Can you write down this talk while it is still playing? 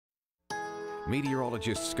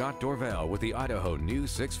Meteorologist Scott Dorval with the Idaho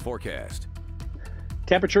News 6 forecast.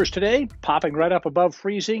 Temperatures today popping right up above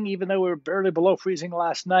freezing, even though we were barely below freezing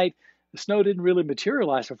last night. The snow didn't really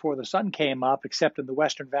materialize before the sun came up, except in the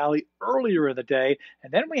Western Valley earlier in the day.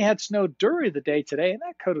 And then we had snow during the day today, and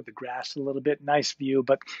that coated the grass a little bit. Nice view,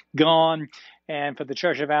 but gone. And for the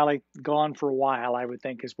Treasure Valley, gone for a while, I would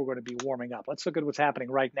think, as we're going to be warming up. Let's look at what's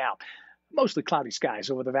happening right now. Mostly cloudy skies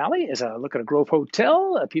over the valley. As I look at a Grove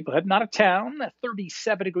Hotel, people heading out of town,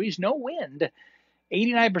 37 degrees, no wind.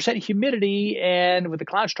 89% humidity, and with the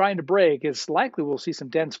clouds trying to break, it's likely we'll see some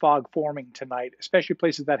dense fog forming tonight, especially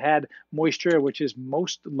places that had moisture, which is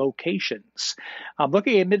most locations. I'm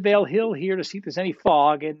looking at Midvale Hill here to see if there's any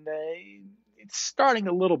fog, and it's starting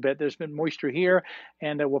a little bit. There's been moisture here,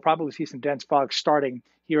 and we'll probably see some dense fog starting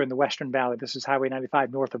here in the Western Valley. This is Highway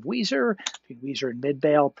 95 north of Weiser, between Weiser and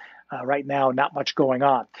Midvale. Right now, not much going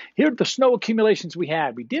on. Here are the snow accumulations we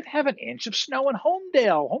had. We did have an inch of snow in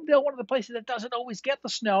Homedale. Homedale, one of the places that doesn't always get the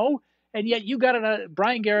snow. And yet you got it.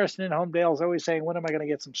 Brian Garrison in Homedale is always saying, when am I going to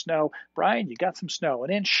get some snow? Brian, you got some snow.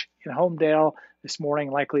 An inch in Homedale this morning,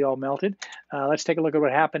 likely all melted. Let's take a look at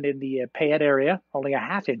what happened in the Payette area. Only a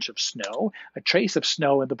half inch of snow. A trace of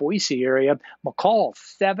snow in the Boise area. McCall,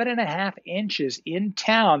 7.5 inches in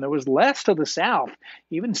town. There was less to the south.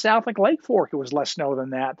 Even south like Lake Fork, it was less snow than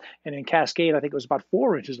that. And in Cascade, I think it was about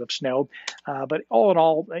 4 inches of snow. But all in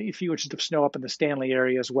all, a few inches of snow up in the Stanley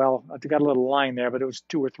area as well. I've got a little line there, but it was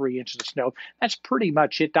 2 or 3 inches of snow. That's pretty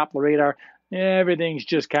much it. Doppler radar. Everything's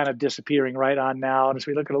just kind of disappearing right on now. And as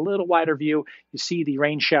we look at a little wider view, you see the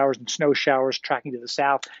rain showers and snow showers tracking to the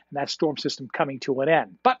south, and that storm system coming to an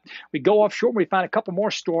end. But we go offshore and we find a couple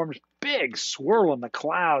more storms, big swirl in the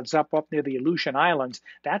clouds up near the Aleutian Islands.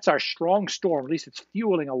 That's our strong storm. At least it's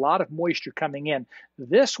fueling a lot of moisture coming in.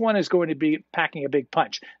 This one is going to be packing a big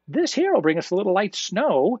punch. This here will bring us a little light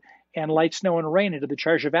snow and rain into the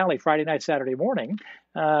Treasure Valley Friday night, Saturday morning.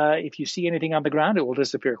 If you see anything on the ground, it will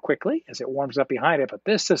disappear quickly as it warms up behind it. But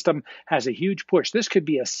this system has a huge push. This could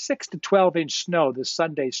be a 6 to 12 inch snow, this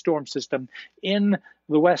Sunday storm system in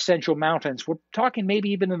the west central mountains. We're talking maybe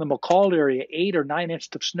even in the McCall area, 8 or 9 inches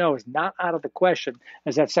of snow is not out of the question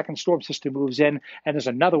as that second storm system moves in. And there's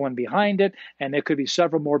another one behind it, and there could be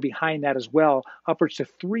several more behind that as well. Upwards to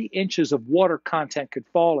 3 inches of water content could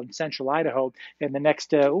fall in central Idaho in the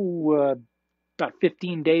next about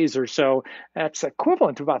 15 days or so. That's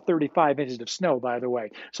equivalent to about 35 inches of snow, by the way.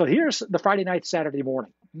 So here's the Friday night, Saturday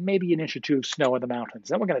morning, maybe an inch or two of snow in the mountains.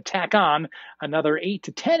 Then we're going to tack on another 8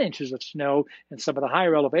 to 10 inches of snow in some of the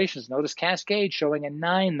higher elevations. Notice Cascade showing a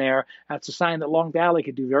 9 there. That's a sign that Long Valley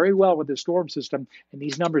could do very well with the storm system, and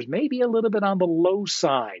these numbers may be a little bit on the low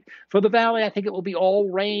side. For the valley, I think it will be all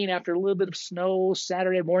rain after a little bit of snow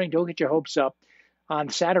Saturday morning. Don't get your hopes up. On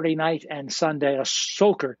Saturday night and Sunday, a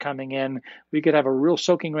soaker coming in. We could have a real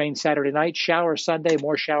soaking rain Saturday night, showers Sunday,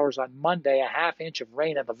 more showers on Monday, a half inch of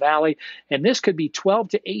rain in the valley. And this could be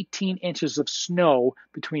 12 to 18 inches of snow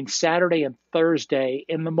between Saturday and Thursday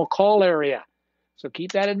in the McCall area. So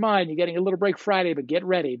keep that in mind. You're getting a little break Friday, but get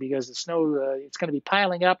ready because the snow, it's going to be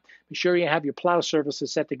piling up. Be sure you have your plow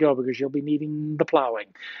services set to go because you'll be needing the plowing.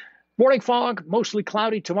 Morning fog, mostly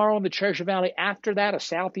cloudy tomorrow in the Treasure Valley. After that, a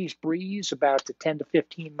southeast breeze about 10 to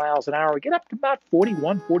 15 miles an hour. We get up to about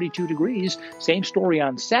 41, 42 degrees. Same story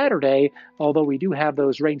on Saturday, although we do have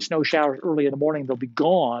those rain snow showers early in the morning. They'll be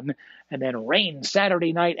gone. And then rain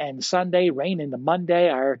Saturday night and Sunday, rain into Monday.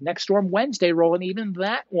 Our next storm Wednesday rolling. Even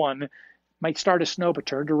that one might start as snow but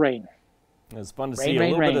turn to rain. It's fun to see a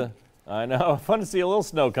little bit of, I know, fun to see a little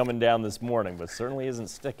snow coming down this morning, but certainly isn't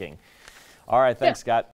sticking. All right, thanks, Scott.